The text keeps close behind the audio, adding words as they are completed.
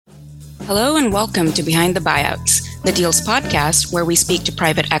Hello and welcome to Behind the Buyouts, the Deals podcast where we speak to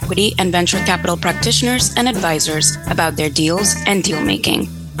private equity and venture capital practitioners and advisors about their deals and deal making.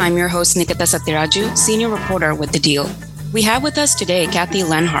 I'm your host, Nikita Satiraju, senior reporter with The Deal. We have with us today Cathy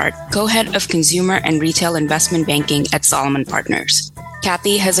Leonhardt, co-head of consumer and retail investment banking at Solomon Partners.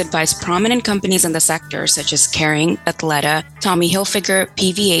 Cathy has advised prominent companies in the sector such as Kering, Athleta, Tommy Hilfiger,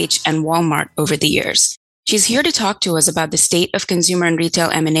 PVH, and Walmart over the years. She's here to talk to us about the state of consumer and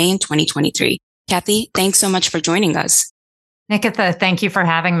retail M&A in 2023. Cathy, thanks so much for joining us. Nikita, thank you for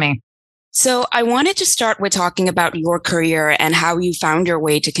having me. So I wanted to start with talking about your career and how you found your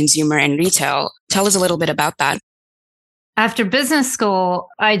way to consumer and retail. Tell us a little bit about that. After business school,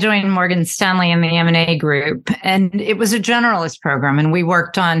 I joined Morgan Stanley in the M&A group, and it was a generalist program, and we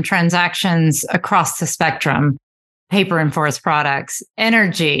worked on transactions across the spectrum: paper and forest products,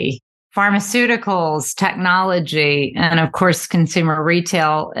 energy, pharmaceuticals, technology, and of course, consumer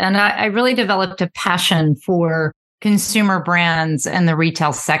retail. And I really developed a passion for consumer brands and the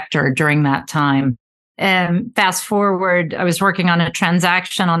retail sector during that time. And fast forward, I was working on a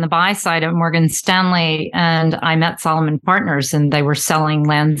transaction on the buy side at Morgan Stanley, and I met Solomon Partners, and they were selling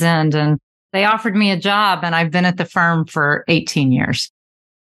Land's End, and they offered me a job, and I've been at the firm for 18 years.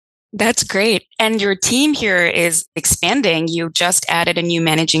 That's great. And your team here is expanding. You just added a new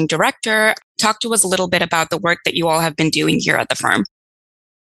managing director. Talk to us a little bit about the work that you all have been doing here at the firm.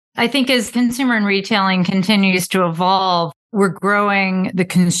 I think as consumer and retailing continues to evolve, we're growing the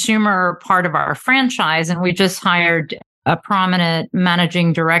consumer part of our franchise. And we just hired a prominent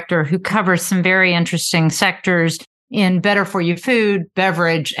managing director who covers some very interesting sectors in better for you food,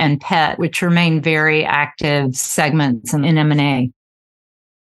 beverage, and pet, which remain very active segments in M&A.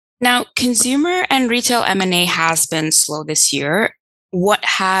 Now, consumer and retail M&A has been slow this year. What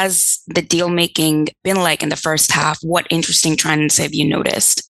has the deal making been like in the first half? What interesting trends have you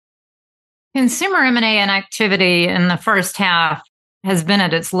noticed? Consumer M&A and activity in the first half has been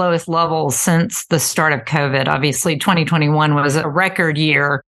at its lowest level since the start of COVID. Obviously, 2021 was a record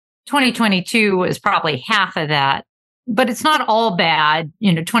year. 2022 was probably half of that. But it's not all bad.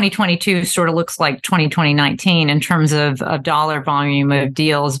 2022 sort of looks like 2019 in terms of dollar volume of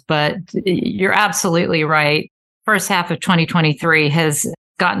deals. But you're absolutely right. First half of 2023 has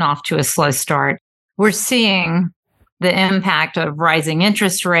gotten off to a slow start. We're seeing the impact of rising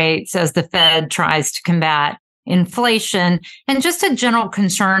interest rates as the Fed tries to combat inflation, and just a general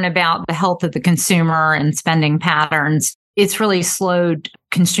concern about the health of the consumer and spending patterns. It's really slowed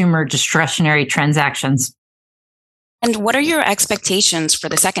consumer discretionary transactions. And what are your expectations for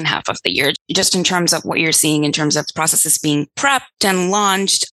the second half of the year, just in terms of what you're seeing in terms of processes being prepped and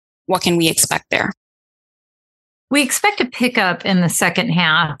launched? What can we expect there? We expect a pickup in the second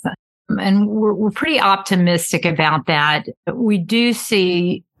half, and we're pretty optimistic about that. We do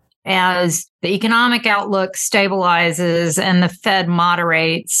see, as the economic outlook stabilizes and the Fed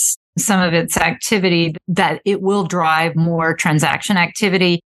moderates some of its activity, that it will drive more transaction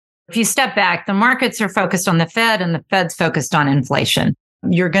activity. If you step back, the markets are focused on the Fed and the Fed's focused on inflation.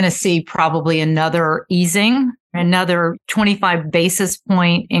 You're going to see probably another easing, another 25 basis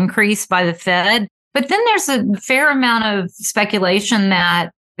point increase by the Fed. But then there's a fair amount of speculation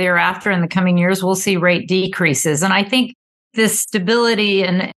that thereafter in the coming years, we'll see rate decreases. And I think this stability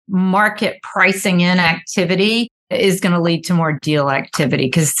and market pricing in activity is going to lead to more deal activity,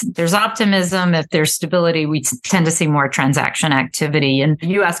 because there's optimism. If there's stability, we tend to see more transaction activity. And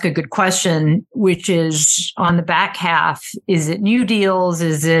you ask a good question, which is on the back half, is it new deals?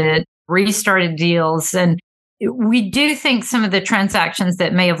 Is it restarted deals? And we do think some of the transactions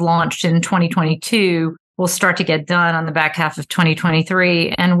that may have launched in 2022 will start to get done on the back half of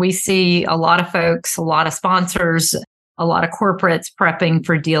 2023. And we see a lot of folks, a lot of sponsors, a lot of corporates prepping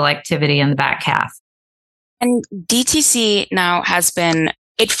for deal activity in the back half. And DTC now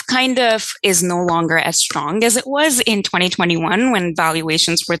it kind of is no longer as strong as it was in 2021 when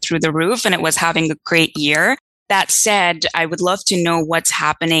valuations were through the roof and it was having a great year. That said, I would love to know what's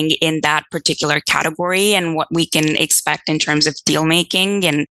happening in that particular category and what we can expect in terms of deal making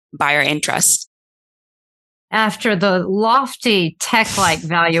and buyer interest. After the lofty tech-like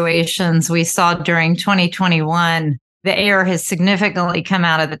valuations we saw during 2021, the air has significantly come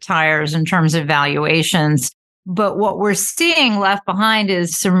out of the tires in terms of valuations. But what we're seeing left behind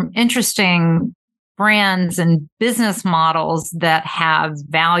is some interesting brands and business models that have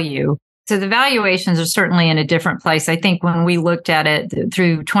value. So the valuations are certainly in a different place. I think when we looked at it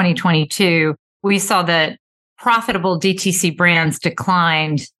through 2022, we saw that profitable DTC brands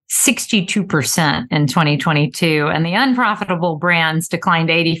declined 62% in 2022, and the unprofitable brands declined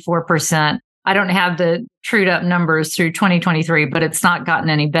 84%. I don't have the trued up numbers through 2023, but it's not gotten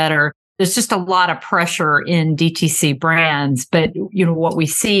any better. there's just a lot of pressure in DTC brands. But, what we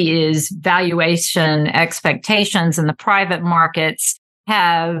see is valuation expectations in the private markets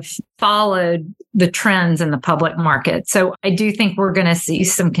have followed the trends in the public market. So I do think we're going to see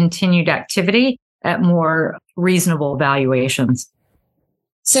some continued activity at more reasonable valuations.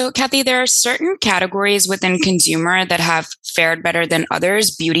 So, Cathy, there are certain categories within consumer that have fared better than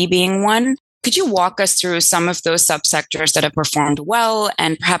others, beauty being one. Could you walk us through some of those subsectors that have performed well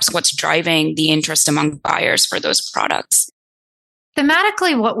and perhaps what's driving the interest among buyers for those products?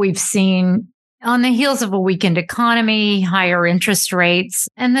 Thematically, what we've seen on the heels of a weakened economy, higher interest rates,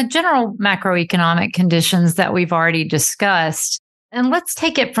 and the general macroeconomic conditions that we've already discussed. And let's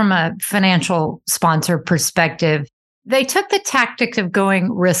take it from a financial sponsor perspective. They took the tactic of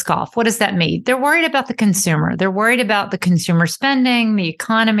going risk off. What does that mean? They're worried about the consumer. They're worried about the consumer spending, the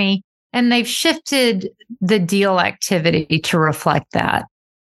economy, and they've shifted the deal activity to reflect that.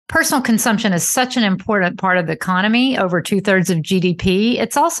 Personal consumption is such an important part of the economy, over 2/3 of GDP.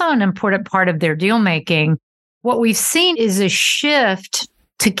 It's also an important part of their deal making. What we've seen is a shift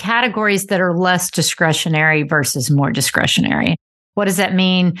to categories that are less discretionary versus more discretionary. What does that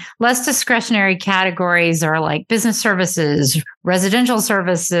mean? Less discretionary categories are like business services, residential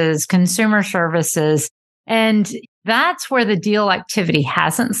services, consumer services. And that's where the deal activity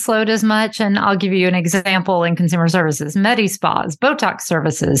hasn't slowed as much. And I'll give you an example in consumer services, Medi-spas, Botox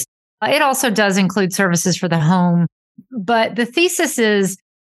services. It also does include services for the home. But the thesis is,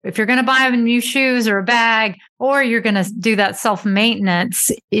 if you're going to buy new shoes or a bag, or you're going to do that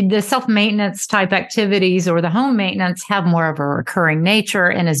self-maintenance, the self-maintenance type activities or the home maintenance have more of a recurring nature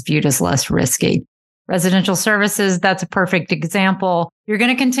and is viewed as less risky. Residential services, that's a perfect example. You're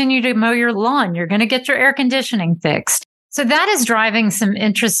going to continue to mow your lawn. You're going to get your air conditioning fixed. So that is driving some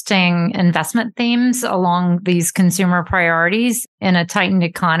interesting investment themes along these consumer priorities in a tightened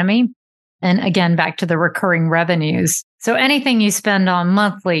economy. And again, back to the recurring revenues. So anything you spend on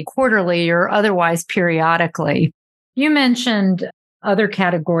monthly, quarterly, or otherwise periodically. You mentioned other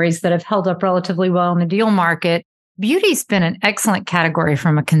categories that have held up relatively well in the deal market. Beauty's been an excellent category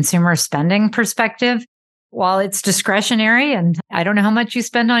from a consumer spending perspective. While it's discretionary, and I don't know how much you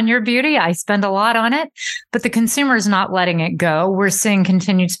spend on your beauty, I spend a lot on it, but the consumer is not letting it go. We're seeing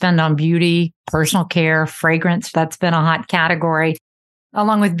continued spend on beauty, personal care, fragrance. That's been a hot category.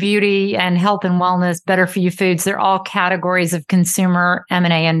 Along with beauty and health and wellness, better for you foods, they're all categories of consumer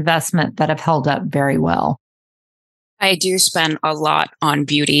M&A investment that have held up very well. I do spend a lot on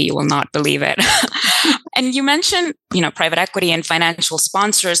beauty. You will not believe it. And you mentioned, private equity and financial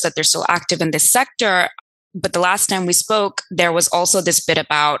sponsors, that they're so active in this sector. But the last time we spoke, there was also this bit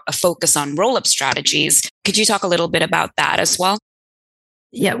about a focus on roll-up strategies. Could you talk a little bit about that as well?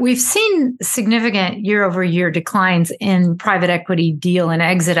 Yeah, we've seen significant year-over-year declines in private equity deal and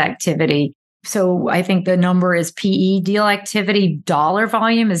exit activity. So I think the number is PE deal activity. Dollar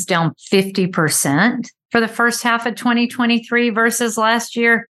volume is down 50% for the first half of 2023 versus last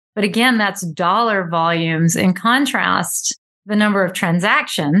year. But again, that's dollar volumes. In contrast, the number of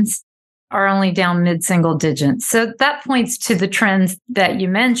transactions are only down mid-single digits. So that points to the trends that you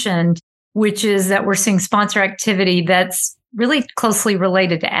mentioned, which is that we're seeing sponsor activity that's really closely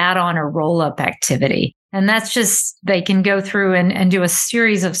related to add-on or roll-up activity. And that's just, they can go through and do a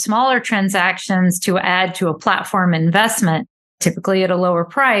series of smaller transactions to add to a platform investment, typically at a lower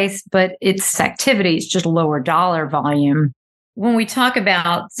price, but its activity is just lower dollar volume. When we talk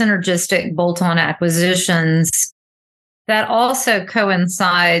about synergistic bolt-on acquisitions, that also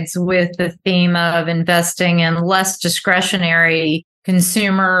coincides with the theme of investing in less discretionary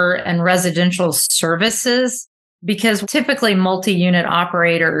consumer and residential services, because typically multi-unit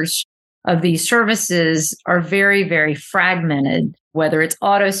operators of these services are very, very fragmented, whether it's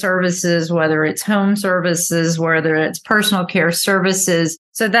auto services, whether it's home services, whether it's personal care services.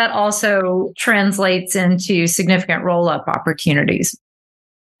 So that also translates into significant roll-up opportunities.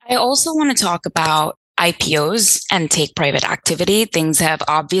 I also want to talk about IPOs and take private activity. Things have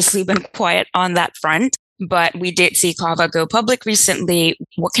obviously been quiet on that front, but we did see Kava go public recently.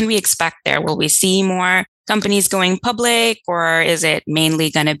 What can we expect there? Will we see more companies going public, or is it mainly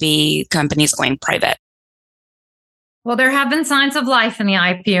going to be companies going private? Well, there have been signs of life in the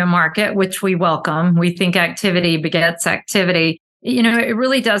IPO market, which we welcome. We think activity begets activity. It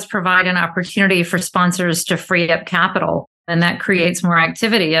really does provide an opportunity for sponsors to free up capital, and that creates more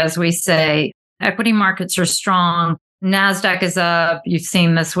activity. As we say, equity markets are strong. NASDAQ is up. You've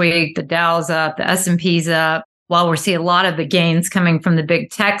seen this week, the Dow's up, the S&P's up. While we're seeing a lot of the gains coming from the big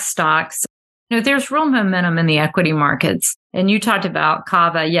tech stocks, there's real momentum in the equity markets. And you talked about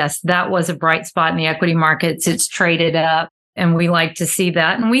Kava. Yes, that was a bright spot in the equity markets. It's traded up And we like to see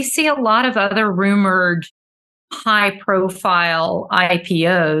that. And we see a lot of other rumored high-profile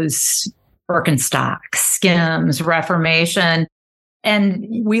IPOs, Birkenstock, Skims, Reformation. And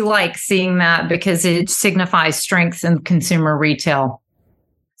we like seeing that because it signifies strength in consumer retail.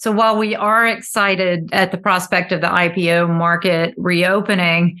 So while we are excited at the prospect of the IPO market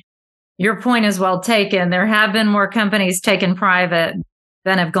reopening, your point is well taken. There have been more companies taken private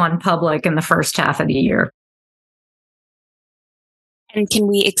than have gone public in the first half of the year. And can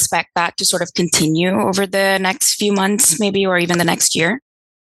we expect that to sort of continue over the next few months, maybe, or even the next year?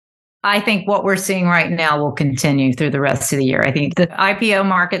 I think what we're seeing right now will continue through the rest of the year. I think the IPO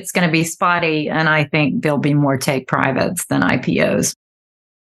market's going to be spotty, and I think there'll be more take privates than IPOs.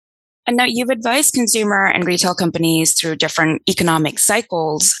 And now you've advised consumer and retail companies through different economic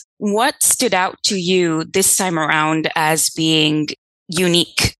cycles. What stood out to you this time around as being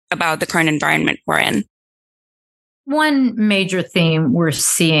unique about the current environment we're in? One major theme we're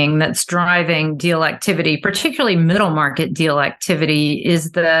seeing that's driving deal activity, particularly middle market deal activity,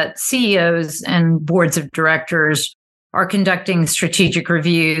 is that CEOs and boards of directors are conducting strategic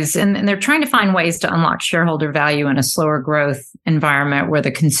reviews, and they're trying to find ways to unlock shareholder value in a slower growth environment where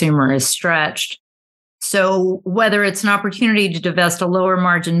the consumer is stretched. So whether it's an opportunity to divest a lower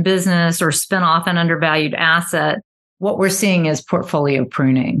margin business or spin off an undervalued asset, what we're seeing is portfolio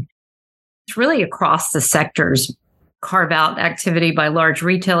pruning. It's really across the sectors. Carve out activity by large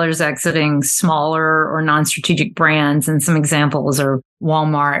retailers exiting smaller or non-strategic brands. And some examples are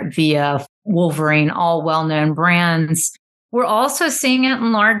Walmart, VF, Wolverine, all well-known brands. We're also seeing it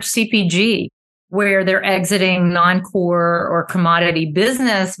in large CPG, where they're exiting non-core or commodity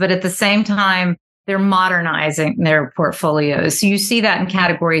business, but at the same time, they're modernizing their portfolios. So you see that in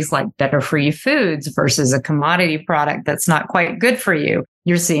categories like better for you foods versus a commodity product that's not quite good for you.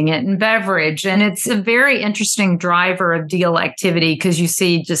 You're seeing it in beverage. And it's a very interesting driver of deal activity because you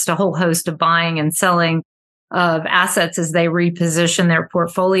see just a whole host of buying and selling of assets as they reposition their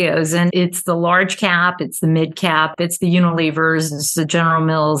portfolios. And it's the large cap, it's the mid cap, it's the Unilevers, it's the General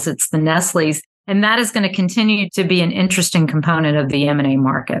Mills, it's the Nestle's. And that is going to continue to be an interesting component of the M&A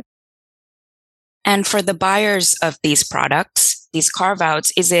market. And for the buyers of these products, these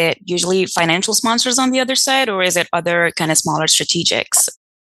carve-outs, is it usually financial sponsors on the other side, or is it other kind of smaller strategics?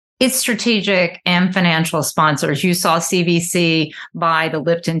 It's strategic and financial sponsors. You saw CVC buy the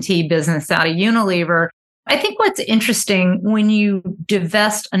Lipton tea business out of Unilever. I think what's interesting when you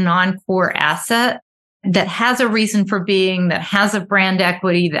divest a non-core asset that has a reason for being, that has a brand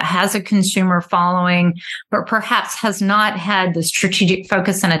equity, that has a consumer following, but perhaps has not had the strategic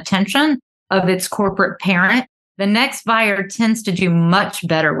focus and attention of its corporate parent, the next buyer tends to do much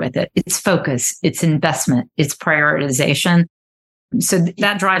better with it. Its focus, its investment, its prioritization. So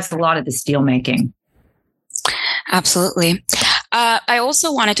that drives a lot of this deal making. Absolutely. I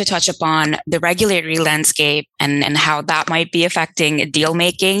also wanted to touch upon the regulatory landscape and how that might be affecting deal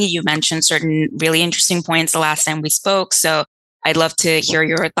making. You mentioned certain really interesting points the last time we spoke, so I'd love to hear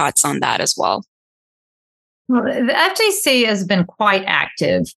your thoughts on that as well. Well, the FTC has been quite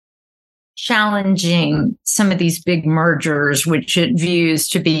active, challenging some of these big mergers, which it views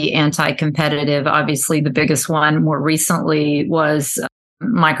to be anti-competitive. Obviously, the biggest one more recently was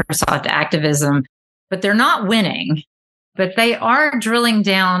Microsoft Activism, but they're not winning. But they are drilling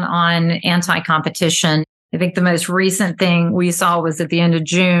down on anti-competition. I think the most recent thing we saw was at the end of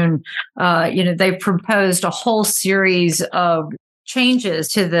June. They proposed a whole series of changes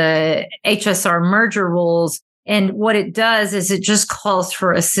to the HSR merger rules. And what it does is it just calls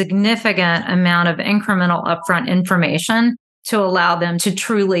for a significant amount of incremental upfront information to allow them to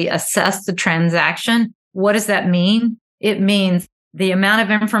truly assess the transaction. What does that mean? It means the amount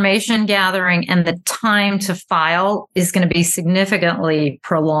of information gathering and the time to file is going to be significantly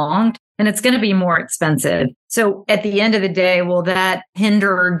prolonged, and it's going to be more expensive. So at the end of the day, will that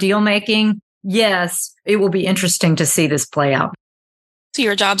hinder deal making? Yes, it will be interesting to see this play out. So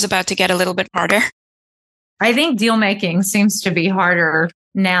your job's about to get a little bit harder? I think deal making seems to be harder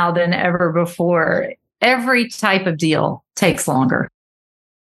now than ever before. Every type of deal takes longer.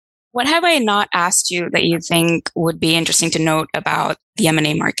 What have I not asked you that you think would be interesting to note about the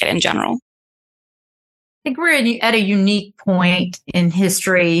M&A market in general? I think we're at a unique point in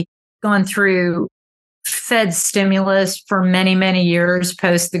history, gone through Fed stimulus for many, many years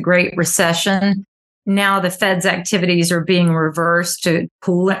post the Great Recession. Now the Fed's activities are being reversed to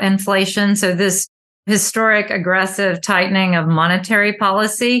cool inflation. So this historic aggressive tightening of monetary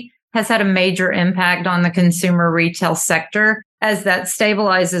policy has had a major impact on the consumer retail sector. As that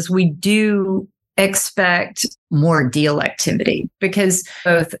stabilizes, we do expect more deal activity because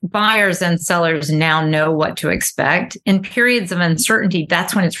both buyers and sellers now know what to expect. In periods of uncertainty,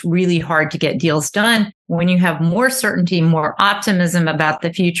 that's when it's really hard to get deals done. When you have more certainty, more optimism about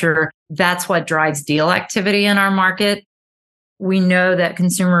the future, that's what drives deal activity in our market. We know that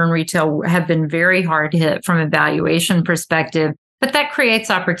consumer and retail have been very hard hit from a valuation perspective, but that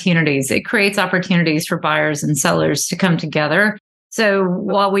creates opportunities. It creates opportunities for buyers and sellers to come together. So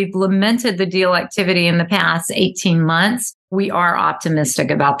while we've lamented the deal activity in the past 18 months, we are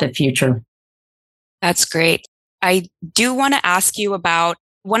optimistic about the future. That's great. I do want to ask you about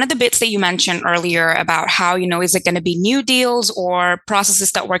one of the bits that you mentioned earlier about how, is it going to be new deals or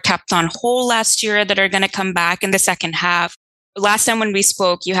processes that were kept on hold last year that are going to come back in the second half? Last time when we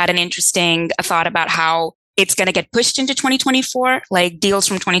spoke, you had an interesting thought about how it's going to get pushed into 2024, like deals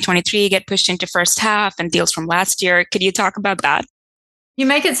from 2023 get pushed into first half and deals from last year. Could you talk about that? You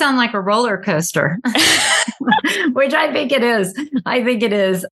make it sound like a roller coaster, which I think it is. I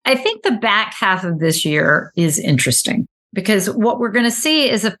think the back half of this year is interesting because what we're going to see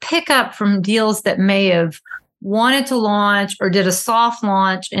is a pickup from deals that may have wanted to launch or did a soft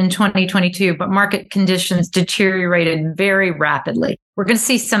launch in 2022, but market conditions deteriorated very rapidly. We're going to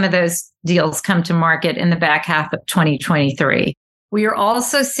see some of those deals come to market in the back half of 2023. We are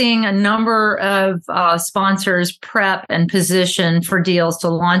also seeing a number of sponsors prep and position for deals to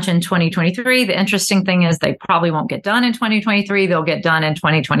launch in 2023. The interesting thing is they probably won't get done in 2023. They'll get done in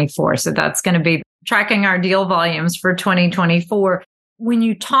 2024. So that's going to be tracking our deal volumes for 2024. When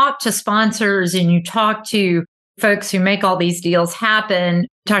you talk to sponsors and you talk to folks who make all these deals happen,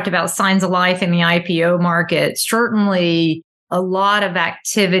 talked about signs of life in the IPO market, certainly a lot of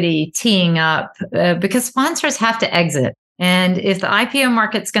activity teeing up because sponsors have to exit. And if the IPO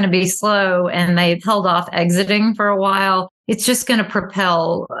market's going to be slow and they've held off exiting for a while, it's just going to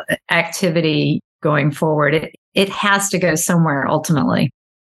propel activity going forward. It has to go somewhere ultimately.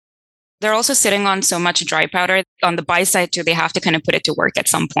 They're also sitting on so much dry powder on the buy side too. They have to kind of put it to work at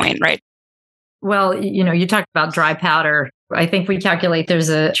some point, right? Well, you talked about dry powder. I think we calculate there's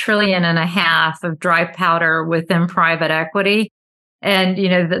 $1.5 trillion of dry powder within private equity. And,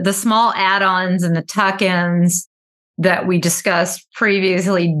 the small add-ons and the tuck-ins that we discussed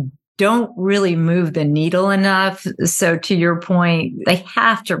previously don't really move the needle enough. So to your point, they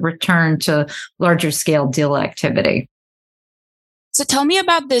have to return to larger scale deal activity. So tell me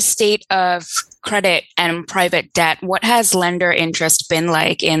about the state of credit and private debt. What has lender interest been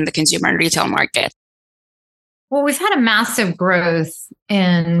like in the consumer and retail market? Well, we've had a massive growth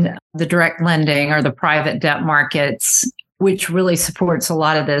in the direct lending or the private debt markets, which really supports a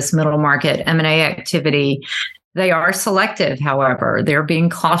lot of this middle market M&A activity. They are selective, however. They're being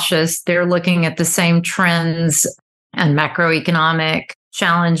cautious. They're looking at the same trends and macroeconomic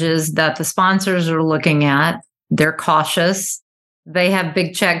challenges that the sponsors are looking at. They're cautious. They have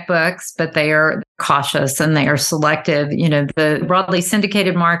big checkbooks, but they are cautious and they are selective. The broadly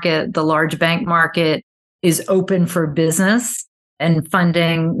syndicated market, the large bank market is open for business and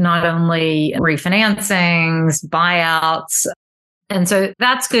funding not only refinancings, buyouts. And so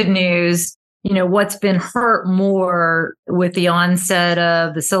that's good news. What's been hurt more with the onset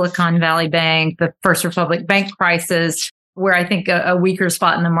of the Silicon Valley Bank, the First Republic Bank crisis, where I think a weaker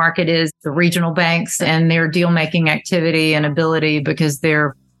spot in the market is the regional banks and their deal-making activity and ability because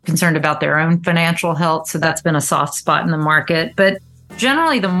they're concerned about their own financial health. So that's been a soft spot in the market. But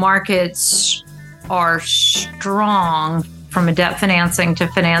generally, the markets are strong from a debt financing to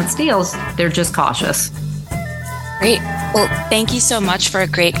finance deals. They're just cautious. Great. Well, thank you so much for a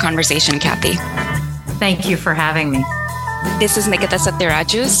great conversation, Cathy. Thank you for having me. This is Nikita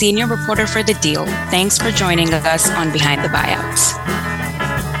Satyaraju, Senior Reporter for The Deal. Thanks for joining us on Behind the Buyouts.